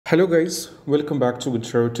Hello guys, welcome back to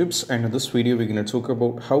Guitar Tips, and in this video we're going to talk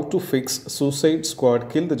about how to fix Suicide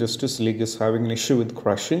Squad Kill the Justice League is having an issue with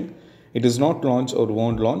crashing. It is not launch or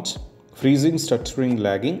won't launch, freezing, stuttering,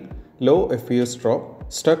 lagging, low FPS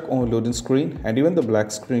drop, stuck on loading screen, and even the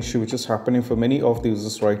black screen issue which is happening for many of the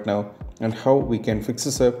users right now, and how we can fix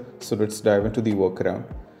this up. So let's dive into the workaround.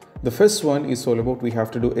 The first one is all about we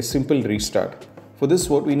have to do a simple restart. For this,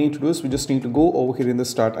 what we need to do is we just need to go over here in the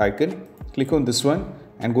start icon, click on this one,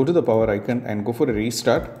 and go to the power icon and go for a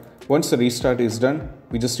restart. Once the restart is done,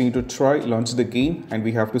 we just need to try launch the game, and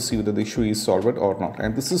we have to see whether the issue is solved or not.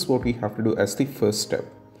 And this is what we have to do as the first step.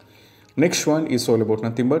 Next one is all about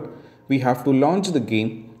nothing but we have to launch the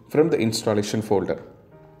game from the installation folder.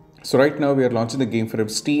 So right now we are launching the game from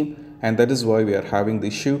Steam, and that is why we are having the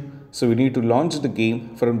issue. So we need to launch the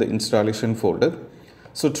game from the installation folder.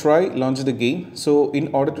 So try launch the game. So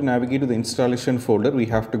in order to navigate to the installation folder, we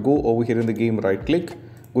have to go over here in the game, right click,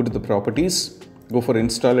 go to the properties, go for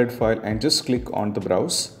installed file, and just click on the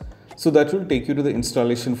browse. So that will take you to the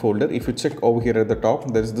installation folder. If you check over here at the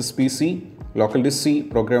top, there is this PC, local disk C,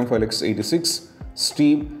 program file x86,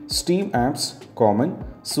 Steam, Steam apps, common,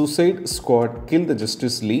 Suicide Squad Kill the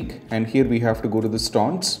Justice League, and here we have to go to the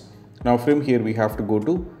stunts. Now from here we have to go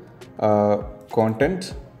to go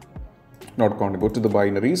to the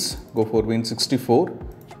binaries, go for Win64,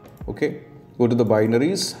 okay, go to the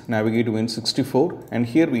binaries, navigate to Win64, and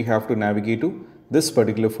here we have to navigate to this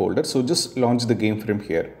particular folder. So just launch the game from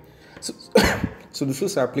here. So this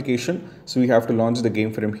is application, so we have to launch the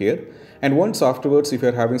game from here, and once afterwards, if you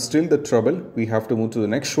are having still the trouble, we have to move to the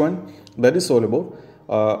next one. That is all about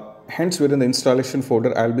hence we're in the installation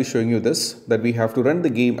folder. I'll be showing you this, that we have to run the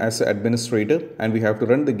game as an administrator, and we have to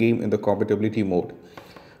run the game in the compatibility mode.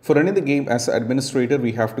 For running the game as an administrator,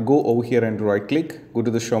 we have to go over here and right click, go to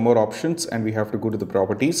the show more options, and we have to go to the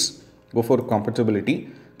properties, go for compatibility,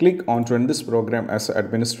 click on to run this program as an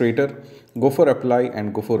administrator, go for apply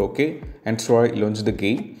and go for OK, and try launch the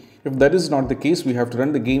game. If that is not the case, we have to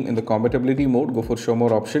run the game in the compatibility mode, go for show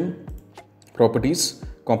more option, properties,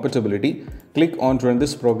 compatibility, click on to run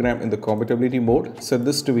this program in the compatibility mode, set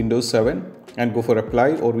this to Windows 7 and go for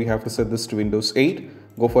apply, or we have to set this to Windows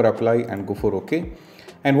 8, go for apply and go for OK.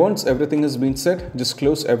 And once everything has been set, just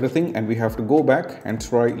close everything, and we have to go back and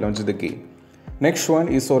try launch the game. Next one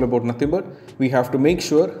is all about nothing but we have to make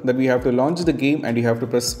sure that we have to launch the game, and you have to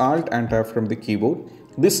press Alt and Tab from the keyboard.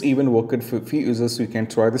 This even worked for few users, so you can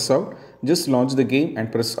try this out. Just launch the game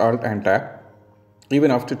and press Alt and Tab.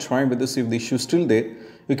 Even after trying with this, if the issue is still there,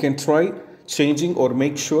 you can try changing or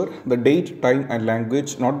make sure the date, time and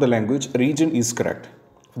language, not the language, region is correct.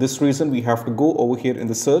 For this reason, we have to go over here in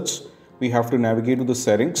the search. We have to navigate to the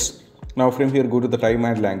settings. Now from here, go to the time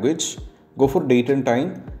and language, go for date and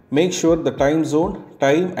time, make sure the time zone,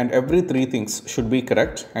 time and every three things should be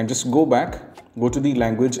correct, and just go back, go to the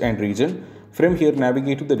language and region. From here,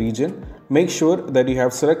 navigate to the region, make sure that you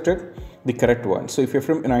have selected the correct one. So if you're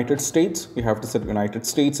from United States, you have to select United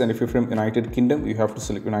States, and if you're from United Kingdom, you have to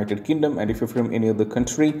select United Kingdom, and if you're from any other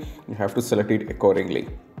country, you have to select it accordingly.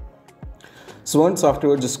 So once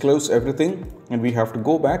afterwards, just close everything, and we have to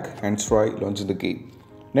go back and try launch the game.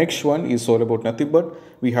 Next one is all about nothing but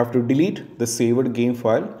we have to delete the saved game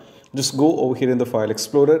file. Just go over here in the file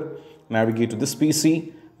explorer, navigate to this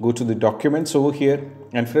PC, go to the documents over here,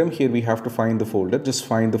 and from here we have to find the folder. Just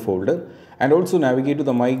find the folder, and also navigate to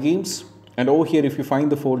the my games, and over here if you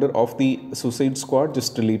find the folder of the Suicide Squad,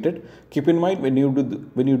 just delete it. Keep in mind when you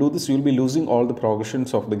do this, you will be losing all the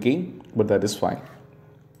progressions of the game, but that is fine.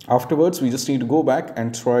 Afterwards, we just need to go back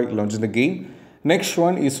and try launching the game. Next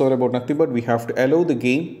one is all about nothing but we have to allow the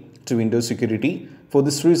game to Windows security. For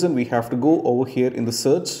this reason, we have to go over here in the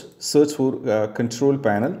search for control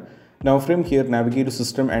panel. Now from here, navigate to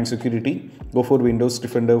system and security, go for Windows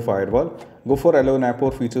Defender Firewall, go for allow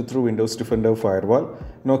NAPOR feature through Windows Defender Firewall.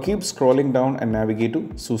 Now keep scrolling down and navigate to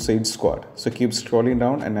Suicide Squad. So keep scrolling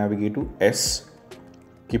down and navigate to S.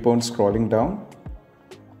 Keep on scrolling down.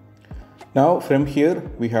 Now from here,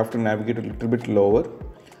 we have to navigate a little bit lower.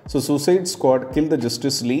 So Suicide Squad Kill the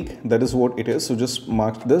Justice League, that is what it is. So just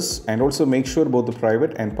mark this, and also make sure both the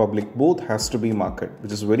private and public both has to be marked,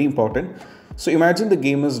 which is very important. So imagine the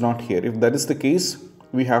game is not here. If that is the case,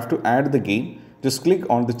 we have to add the game. Just click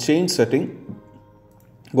on the change setting,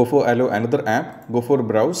 go for allow another app, go for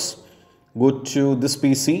browse, go to this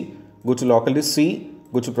PC, go to local disk C,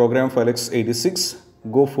 go to program file x86,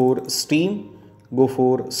 go for Steam, go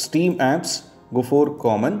for Steam apps, go for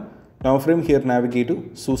common. Now from here, navigate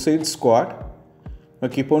to Suicide Squad. Now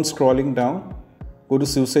keep on scrolling down, go to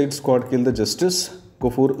Suicide Squad Kill the Justice, go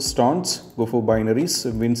for stunts, go for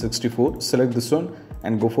binaries, Win64, select this one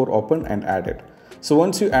and go for open and add it. So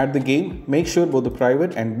once you add the game, make sure both the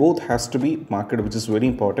private and both has to be marked, which is very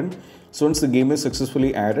important. So once the game is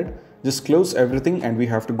successfully added, just close everything and we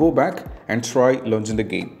have to go back and try launching the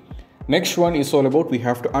game. Next one is all about we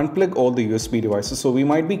have to unplug all the USB devices. So we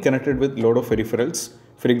might be connected with a lot of peripherals,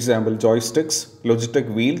 for example joysticks,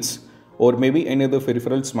 Logitech wheels, or maybe any other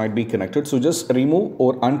peripherals might be connected. So just remove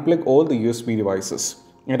or unplug all the USB devices.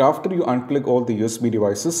 And after you unplug all the USB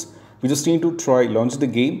devices, we just need to try launch the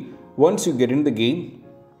game. Once you get in the game,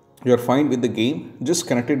 you're fine with the game, just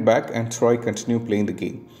connect it back and try continue playing the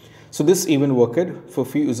game. So this even worked for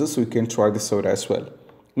few users, so you can try this out as well.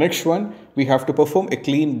 Next one, we have to perform a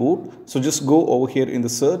clean boot. So just go over here in the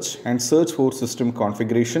search and search for system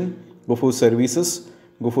configuration, go for services,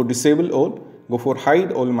 go for disable all, go for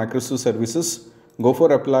hide all Microsoft services, go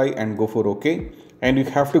for apply and go for OK. And you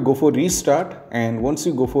have to go for restart, and once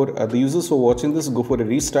you go for the users who are watching this, go for a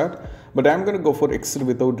restart, but I'm going to go for exit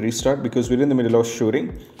without restart because we're in the middle of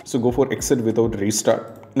shooting. So go for exit without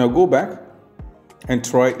restart. Now go back and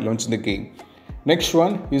try launching the game. Next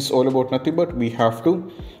one is all about nothing but we have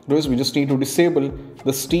to do is we just need to disable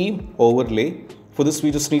the Steam overlay. For this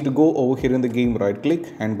we just need to go over here in the game, right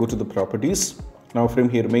click and go to the properties. Now from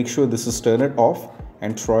here make sure this is turned off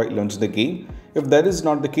and try launch the game. If that is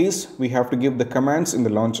not the case, we have to give the commands in the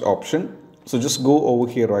launch option. So just go over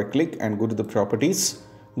here, right click and go to the properties.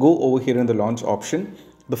 Go over here in the launch option.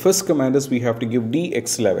 The first command is we have to give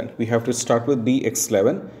DX11. We have to start with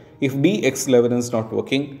DX11. If DX11 is not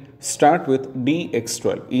working, start with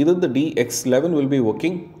DX12. Either the DX11 will be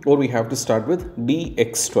working or we have to start with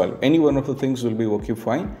DX12. Any one of the things will be working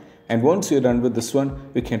fine. And once you're done with this one,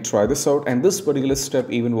 you can try this out. And this particular step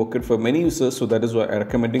even worked for many users. So that is why I'm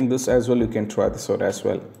recommending this as well. You can try this out as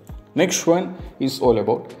well. Next one is all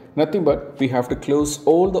about nothing but we have to close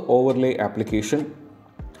all the overlay application.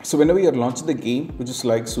 So whenever you're launching the game, which is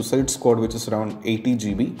like Suicide Squad, which is around 80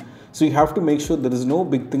 GB. So you have to make sure there is no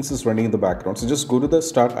big things is running in the background. So just go to the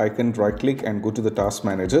start icon, right click and go to the task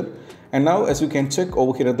manager. And now as you can check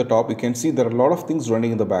over here at the top, you can see there are a lot of things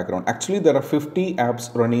running in the background. Actually, there are 50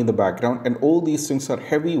 apps running in the background and all these things are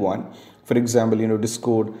heavy one. For example,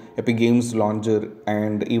 Discord, Epic Games Launcher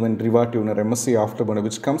and even Riva Tuner, MSC Afterburner,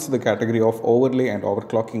 which comes to the category of overlay and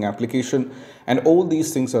overclocking application. And all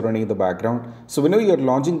these things are running in the background. So whenever you're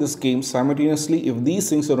launching this game simultaneously, if these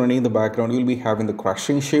things are running in the background, you'll be having the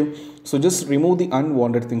crashing issue. So just remove the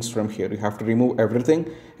unwanted things from here. You have to remove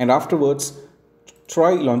everything and afterwards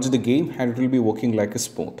try launch the game and it will be working like a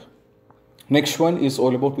smooth. Next one is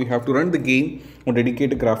all about we have to run the game on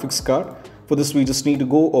dedicated graphics card. For this we just need to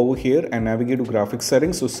go over here and navigate to graphics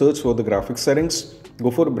settings. So search for the graphics settings,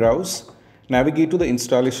 go for browse, navigate to the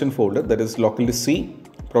installation folder, that is locally C,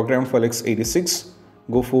 program file x86,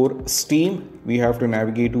 go for Steam, we have to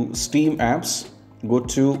navigate to Steam apps, go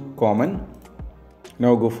to common,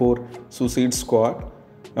 now go for Suicide Squad,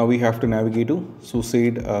 now we have to navigate to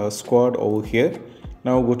Suicide Squad over here.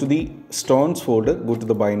 Now go to the stones folder, go to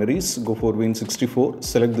the binaries, go for Win64,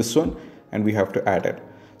 select this one and we have to add it.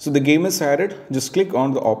 So the game is added, just click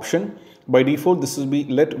on the option. By default this will be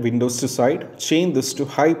let Windows to side, change this to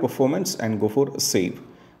high performance and go for save.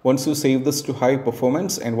 Once you save this to high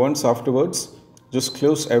performance and once afterwards just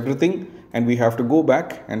close everything and we have to go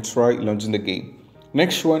back and try launching the game.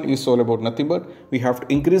 Next one is all about nothing but we have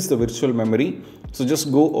to increase the virtual memory. So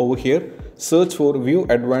just go over here, search for view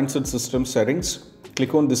advanced system settings,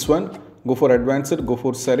 click on this one, go for advanced, go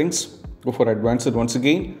for settings, go for advanced once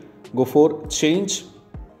again, go for change,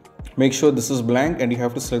 make sure this is blank and you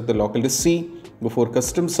have to select the local disk C, go for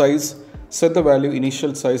custom size, set the value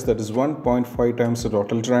initial size that is 1.5 times the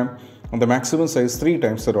total RAM and the maximum size 3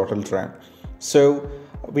 times the total RAM. So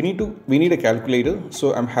we need a calculator.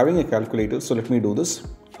 So I'm having a calculator, so let me do this.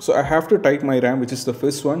 So I have to type my RAM, which is the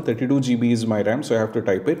first one, 32 GB is my RAM, so I have to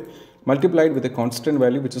type it, multiply it with a constant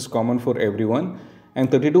value which is common for everyone, and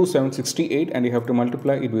 32,768, and you have to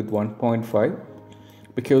multiply it with 1.5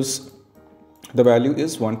 because the value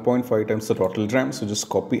is 1.5 times the total RAM. So just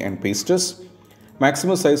copy and paste this.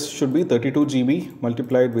 Maximum size should be 32 GB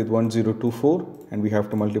multiplied with 1024 and we have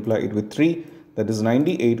to multiply it with 3, that is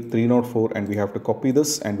 98,304, and we have to copy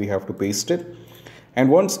this and we have to paste it. And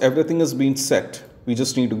once everything has been set, we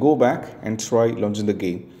just need to go back and try launching the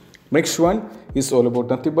game. Next one is all about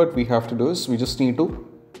nothing but we have to do is we just need to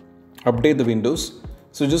update the Windows.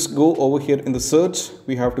 So just go over here in the search,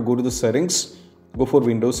 we have to go to the settings, go for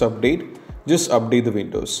Windows Update, just update the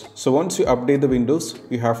Windows. So once you update the Windows,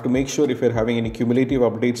 you have to make sure if you're having any cumulative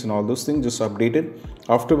updates and all those things, just update it.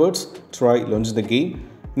 Afterwards, try launch the game.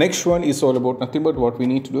 Next one is all about nothing but what we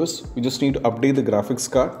need to do is we just need to update the graphics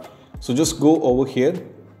card. So just go over here.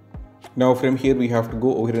 Now from here we have to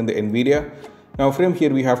go over here in the NVIDIA Now from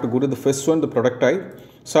here we have to go to the first one, the product type.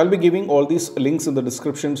 So I'll be giving all these links in the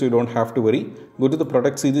description so you don't have to worry. Go to the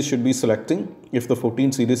product series, should be selecting if the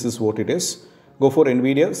 14 series is what it is. Go for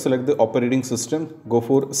NVIDIA, select the operating system, go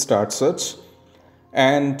for start search.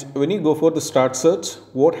 And when you go for the start search,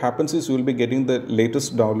 what happens is you will be getting the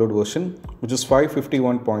latest download version, which is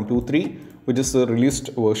 551.23, which is the released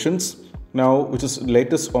versions now, which is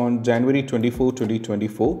latest on January 24,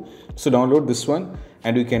 2024. So download this one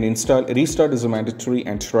and you can install. Restart is a mandatory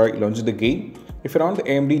and try launch the game. If you're on the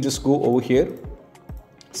AMD, just go over here,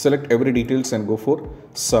 select every details and go for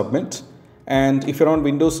submit. And if you're on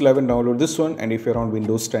Windows 11, download this one. And if you're on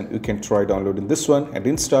Windows 10, you can try downloading this one and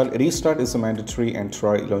install. Restart is a mandatory and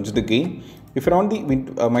try launch the game. If you're on the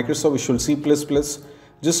Microsoft Visual C++,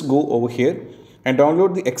 just go over here and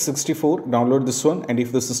download the x64, download this one. And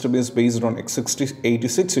if the system is based on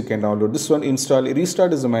x86, you can download this one, install.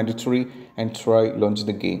 Restart is a mandatory and try launch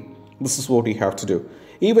the game. This is what you have to do.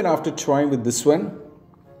 Even after trying with this one,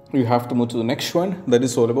 you have to move to the next one. That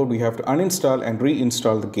is all about we have to uninstall and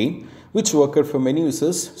reinstall the game, which work out for many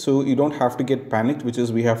users. So you don't have to get panicked, which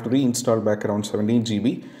is we have to reinstall back around 17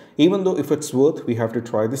 GB. Even though if it's worth, we have to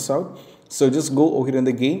try this out. So just go over here in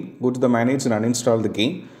the game, go to the manage and uninstall the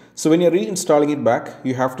game. So when you're reinstalling it back,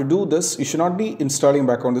 you have to do this. You should not be installing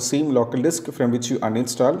back on the same local disk from which you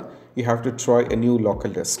uninstalled. You have to try a new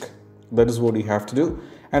local disk. That is what you have to do.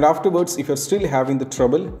 And afterwards, if you're still having the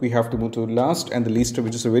trouble, we have to move to last and the least,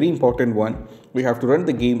 which is a very important one. We have to run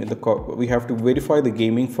the game in the we have to verify the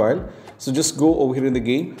gaming file. So just go over here in the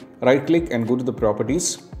game, right click and go to the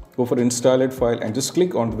properties, go for installed file and just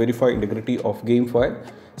click on verify integrity of game file.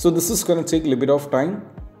 So this is going to take a little bit of time.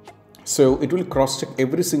 So it will cross check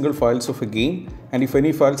every single files of a game, and if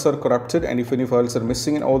any files are corrupted and if any files are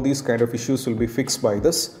missing, and all these kind of issues will be fixed by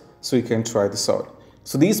this. So you can try this out.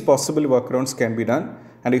 So these possible workarounds can be done.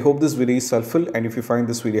 And I hope this video is helpful, and if you find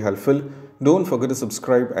this video helpful, don't forget to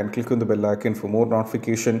subscribe and click on the bell icon for more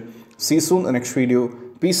notification. See you soon in the next video.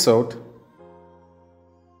 Peace out.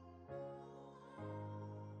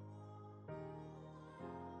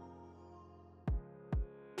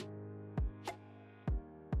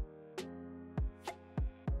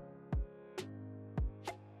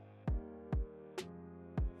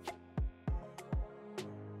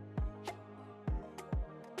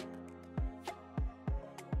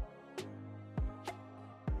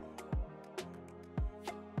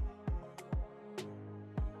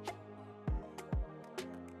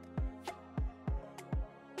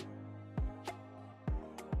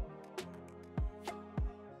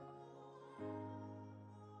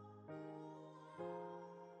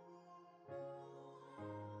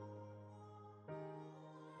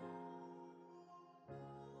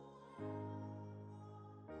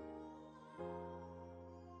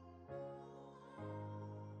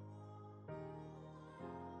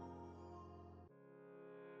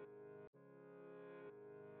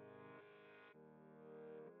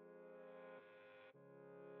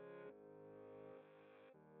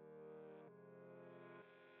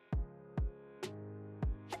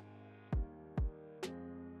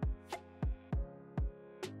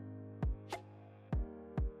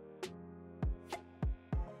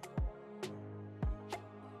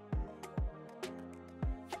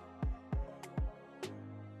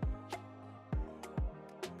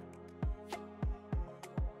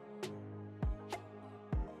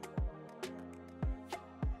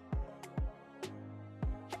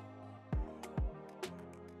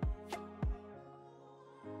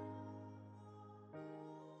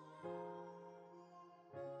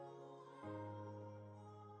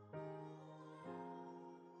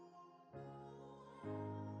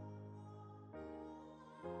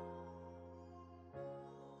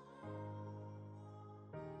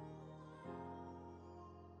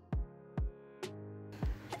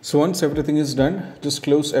 So once everything is done, just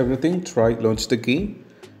close everything, try launch the game,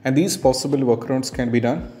 and these possible workarounds can be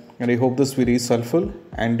done. And I hope this video is helpful,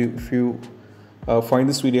 and if you find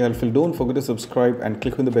this video helpful, don't forget to subscribe and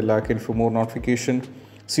click on the bell icon for more notification.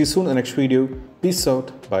 See you soon in the next video. Peace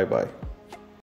out. Bye bye.